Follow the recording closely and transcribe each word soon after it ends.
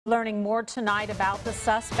Learning more tonight about the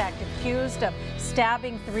suspect accused of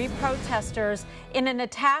stabbing 3 protesters in an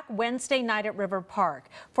attack Wednesday night at River Park.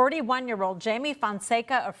 41-year-old Jamie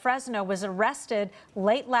Fonseca of Fresno was arrested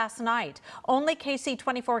late last night. Only KSEE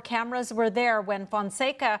 24 cameras were there when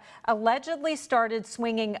Fonseca allegedly started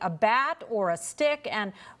swinging a bat or a stick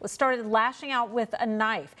and started lashing out with a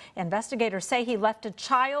knife. Investigators say he left a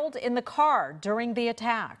child in the car during the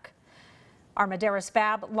attack. Our Medeiros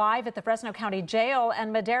Bab live at the Fresno County Jail.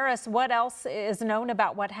 And Medeiros, what else is known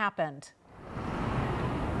about what happened?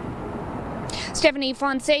 Stephanie,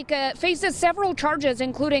 Fonseca faces several charges,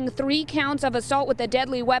 including 3 counts of assault with a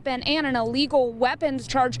deadly weapon and an illegal weapons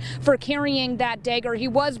charge for carrying that dagger. He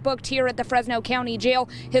was booked here at the Fresno County Jail.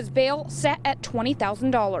 His bail set at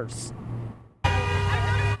 $20,000.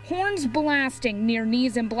 Horns blasting near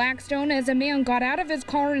Knees in Blackstone as a man got out of his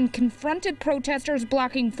car and confronted protesters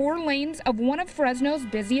blocking 4 lanes of one of Fresno's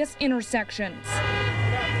busiest intersections.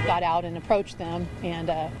 Got out and approached them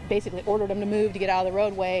and basically ordered them to move to get out of the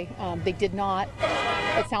roadway. They did not.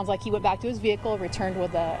 It sounds like he went back to his vehicle, returned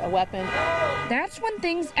with a weapon. That's when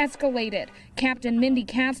things escalated. Captain Mindy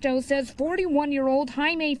Casto says 41-year-old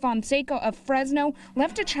Jaime Fonseca of Fresno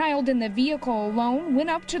left a child in the vehicle alone, went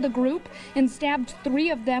up to the group and stabbed 3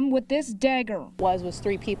 of them with this dagger. Was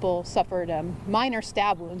 3 people suffered minor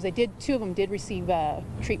stab wounds. 2 of them did receive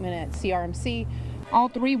treatment at CRMC. All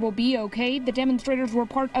 3 will be okay. The demonstrators were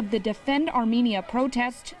part of the Defend Armenia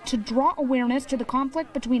protest to draw awareness to the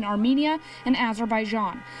conflict between Armenia and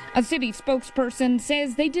Azerbaijan. A city spokesperson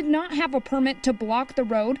says they did not have a permit to block the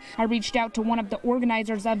road. I reached out to one of the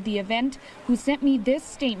organizers of the event who sent me this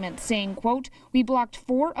statement saying, quote, "We blocked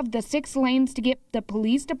 4 of the 6 lanes to get the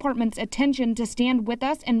police department's attention to stand with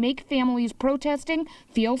us and make families protesting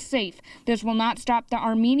feel safe. This will not stop the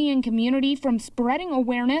Armenian community from spreading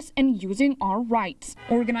awareness and using our rights."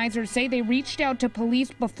 Organizers say they reached out to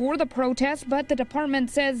police before the protest, but the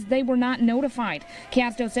department says they were not notified.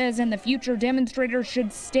 Casto says in the future, demonstrators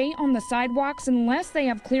should stay on the sidewalks unless they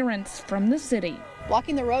have clearance from the city.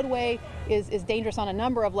 Blocking the roadway is dangerous on a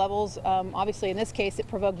number of levels. Obviously, in this case, it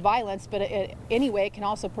provoked violence, but anyway, it can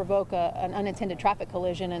also provoke an unintended traffic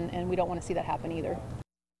collision, and we don't want to see that happen either.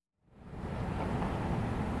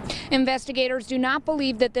 Investigators do not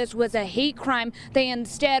believe that this was a hate crime. They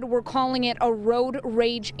instead were calling it a road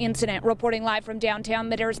rage incident. Reporting live from downtown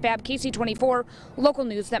Medeiros Bab, KSEE 24, local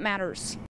news that matters.